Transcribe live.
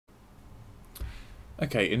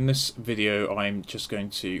Okay, in this video I'm just going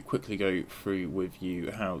to quickly go through with you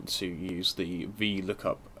how to use the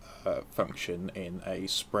VLOOKUP function in a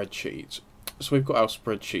spreadsheet. So we've got our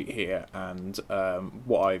spreadsheet here, and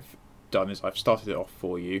what I've done is I've started it off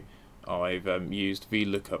for you. I've used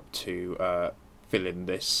VLOOKUP to fill in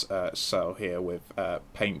this cell here with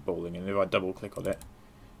paintballing, and if I double click on it,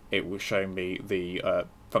 it will show me the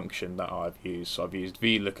function that I've used. So I've used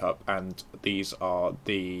VLOOKUP, and these are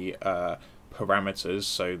the parameters,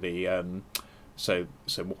 so the so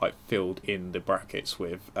what I filled in the brackets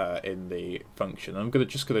with in the function. I'm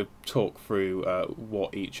just gonna talk through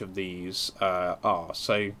what each of these are.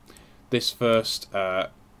 So this first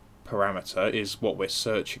parameter is what we're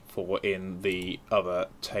searching for in the other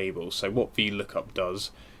table. So what VLOOKUP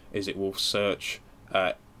does is it will search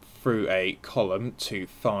through a column to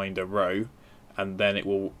find a row, and then it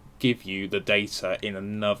will give you the data in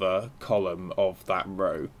another column of that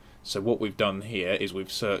row. So what we've done here is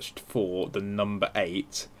we've searched for the number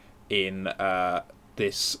 8 in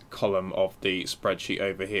this column of the spreadsheet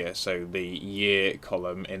over here, so the year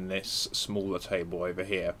column in this smaller table over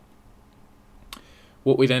here.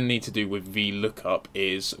 What we then need to do with VLOOKUP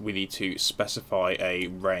is we need to specify a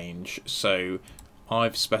range. So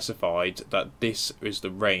I've specified that this is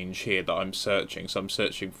the range here that I'm searching. So I'm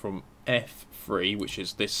searching from F3, which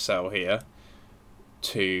is this cell here,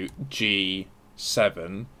 to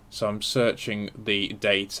G7. So I'm searching the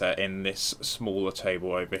data in this smaller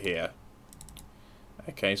table over here.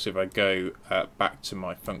 Okay, so if I go back to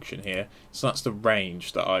my function here, so that's the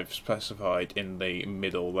range that I've specified in the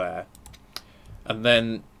middle there. And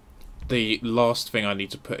then the last thing I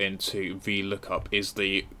need to put into VLOOKUP is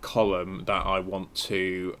the column that I want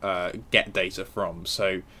to get data from.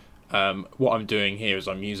 So what I'm doing here is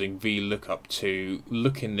I'm using VLOOKUP to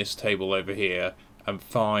look in this table over here and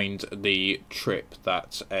find the trip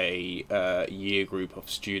that a year group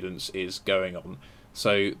of students is going on.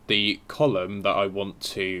 So the column that I want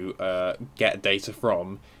to get data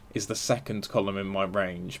from is the second column in my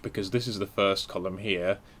range, because this is the first column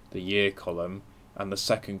here, the year column, and the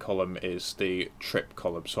second column is the trip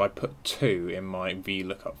column. So I put 2 in my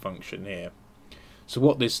VLOOKUP function here. So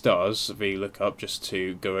what this does, VLOOKUP, just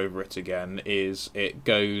to go over it again, is it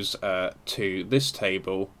goes to this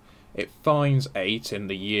table. It finds 8 in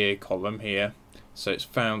the year column here, so it's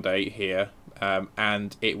found 8 here,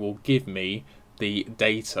 and it will give me the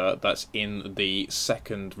data that's in the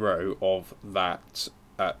second row of that,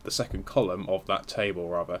 the second column of that table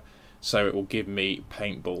rather. So it will give me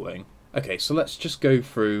paintballing. Okay, so let's just go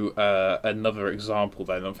through another example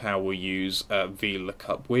then of how we use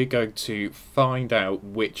VLOOKUP. We're going to find out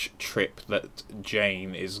which trip that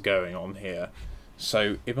Jane is going on here.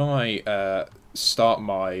 So if I start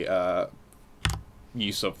my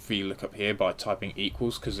use of VLOOKUP here by typing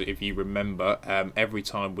equals, because if you remember, every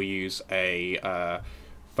time we use a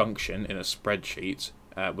function in a spreadsheet,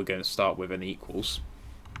 we're going to start with an equals.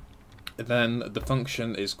 And then the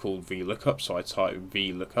function is called VLOOKUP, so I type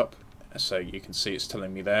VLOOKUP. So you can see it's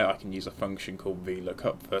telling me there I can use a function called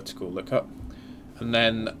VLOOKUP, vertical lookup. And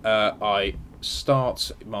then I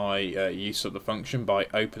start my use of the function by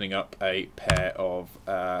opening up a pair of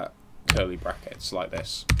curly brackets like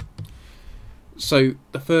this. So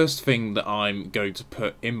the first thing that I'm going to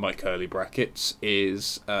put in my curly brackets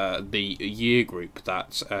is the year group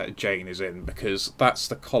that Jane is in, because that's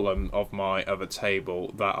the column of my other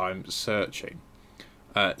table that I'm searching.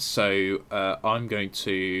 So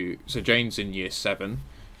Jane's in year 7,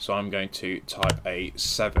 so I'm going to type a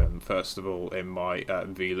 7 first of all in my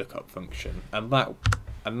VLOOKUP function, and what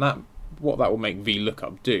that will make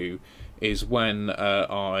VLOOKUP do is when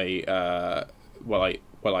I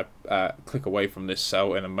click away from this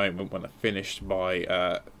cell in a moment, when I've finished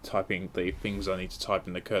by typing the things I need to type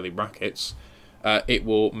in the curly brackets, it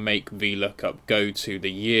will make VLOOKUP go to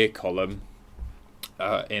the year column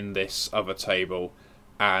in this other table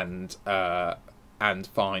and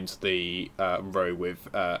find the row with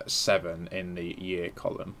 7 in the year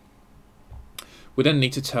column. We then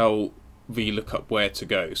need to tell VLOOKUP where to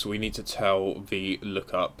go, so we need to tell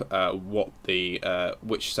VLOOKUP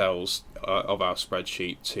which cells of our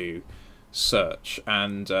spreadsheet to search,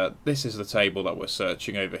 and this is the table that we're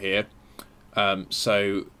searching over here.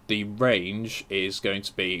 So the range is going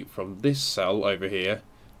to be from this cell over here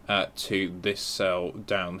to this cell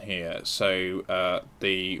down here. So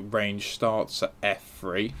the range starts at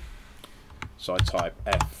F3, so I type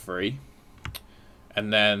F3,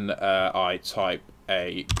 and then I type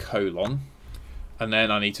a colon, and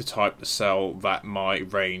then I need to type the cell that my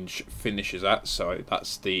range finishes at, so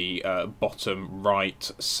that's the bottom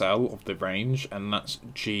right cell of the range, and that's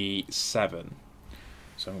G7.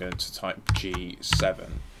 So I'm going to type G7.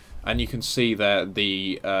 And you can see there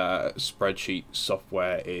the spreadsheet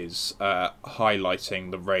software is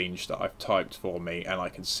highlighting the range that I've typed for me, and I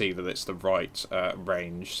can see that it's the right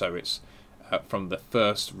range. So it's from the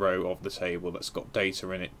first row of the table that's got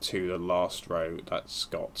data in it to the last row that's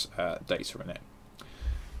got data in it.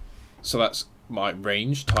 So that's my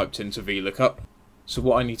range typed into VLOOKUP. So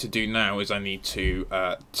what I need to do now is I need to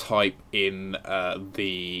type in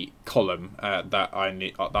the column that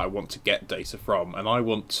I want to get data from, and I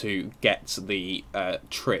want to get the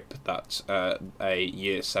trip that a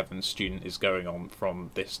Year 7 student is going on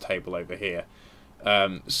from this table over here.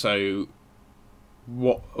 So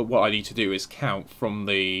what I need to do is count from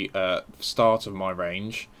the start of my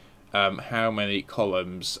range how many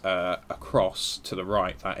columns across to the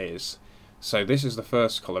right that is. So this is the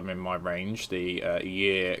first column in my range, the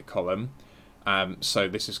year column. So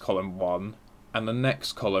this is column 1, and the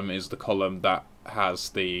next column is the column that has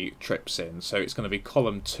the trips in. So it's going to be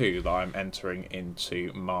column 2 that I'm entering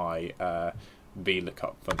into my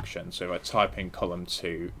VLOOKUP function. So if I type in column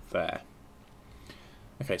 2 there.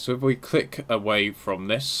 Okay, so if we click away from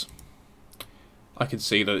this, I can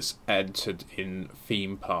see that it's entered in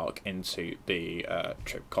theme park into the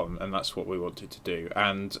trip column, and that's what we wanted to do.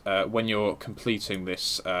 And when you're completing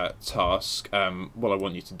this task, what I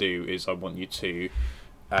want you to do is I want you to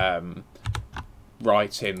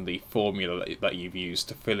write in the formula that you've used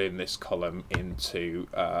to fill in this column into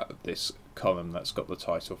this column that's got the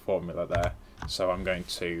title formula there. So I'm going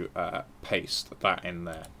to paste that in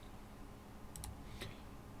there.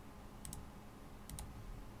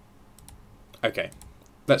 Okay,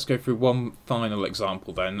 let's go through one final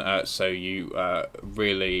example then, so you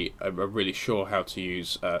really are really sure how to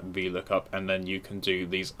use VLOOKUP, and then you can do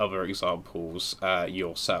these other examples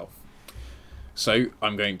yourself. So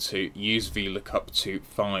I'm going to use VLOOKUP to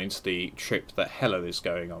find the trip that Helen is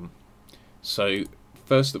going on. So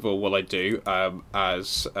first of all, what I do,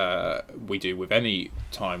 as we do with any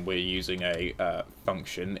time we're using a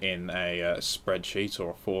function in a spreadsheet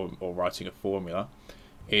or a form or writing a formula,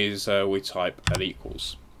 is we type an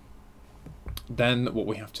equals. Then what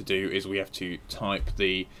we have to do is we have to type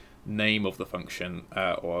the name of the function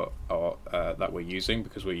or that we're using,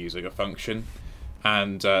 because we're using a function,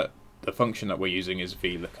 and the function that we're using is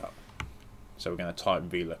VLOOKUP. So we're going to type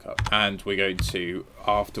VLOOKUP, and we're going to,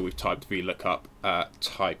 after we've typed VLOOKUP,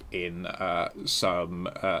 type in some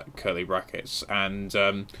curly brackets,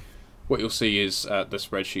 and what you'll see is the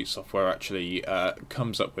spreadsheet software actually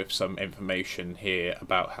comes up with some information here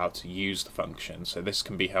about how to use the function. So this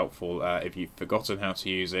can be helpful if you've forgotten how to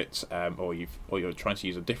use it, or you're trying to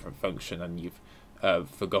use a different function and you've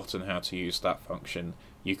forgotten how to use that function.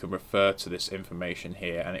 You can refer to this information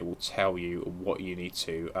here, and it will tell you what you need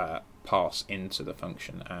to pass into the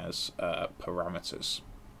function as parameters.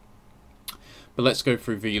 But let's go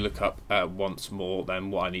through VLOOKUP once more then,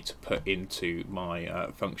 what I need to put into my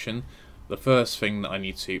function. The first thing that I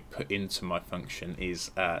need to put into my function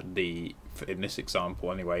is in this example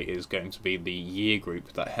anyway, is going to be the year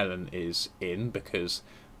group that Helen is in, because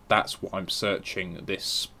that's what I'm searching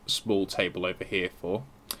this small table over here for.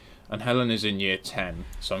 And Helen is in year 10,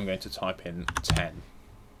 so I'm going to type in 10.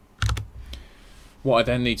 What I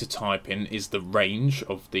then need to type in is the range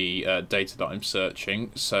of the data that I'm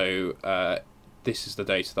searching. So this is the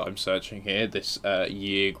data that I'm searching here, this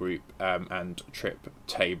year group and trip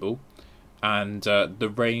table, and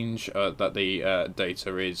the range that the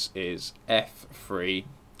data is F3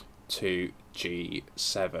 to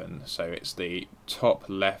G7. So it's the top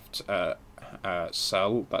left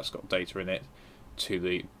cell that's got data in it to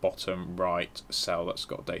the bottom right cell that's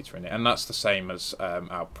got data in it, and that's the same as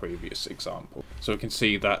our previous example. So we can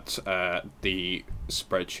see that the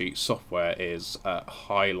spreadsheet software is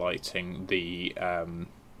highlighting the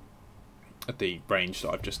range that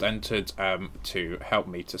I've just entered to help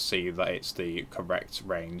me to see that it's the correct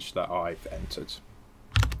range that I've entered.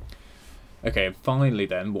 Okay, and finally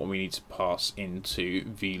then what we need to pass into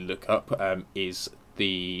VLOOKUP is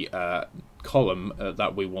the column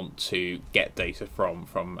that we want to get data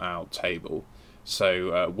from our table.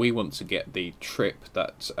 So we want to get the trip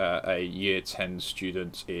that a year 10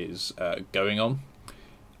 student is going on,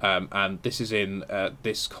 and this is in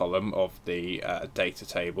this column of the data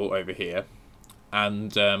table over here.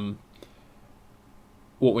 And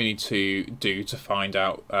what we need to do to find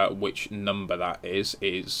out which number that is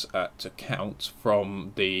to count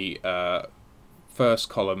from the first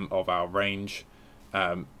column of our range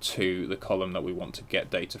to the column that we want to get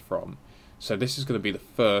data from. So this is going to be the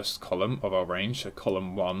first column of our range, so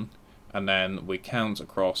column 1, and then we count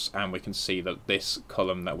across, and we can see that this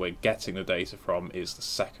column that we're getting the data from is the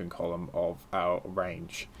second column of our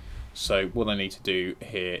range. So what I need to do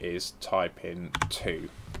here is type in 2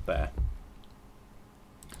 there,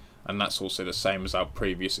 and that's also the same as our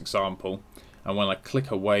previous example. And when I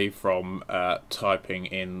click away from typing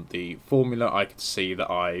in the formula, I can see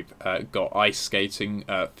that I've got ice skating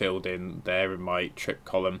filled in there in my trip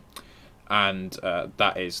column, and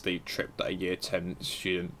that is the trip that a Year 10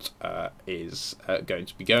 student is going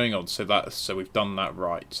to be going on. So we've done that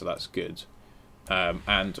right, so that's good.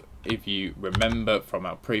 And if you remember from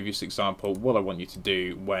our previous example, what I want you to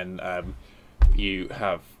do when you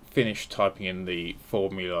have finished typing in the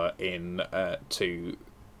formula in to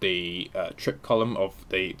the trip column of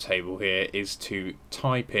the table here is to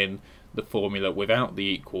type in the formula without the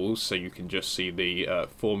equals, so you can just see the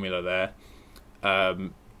formula there,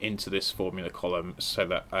 into this formula column, so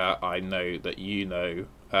that I know that you know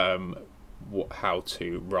how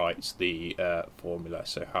to write the formula,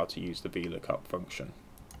 so how to use the VLOOKUP function.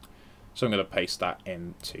 So I'm going to paste that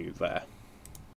into there.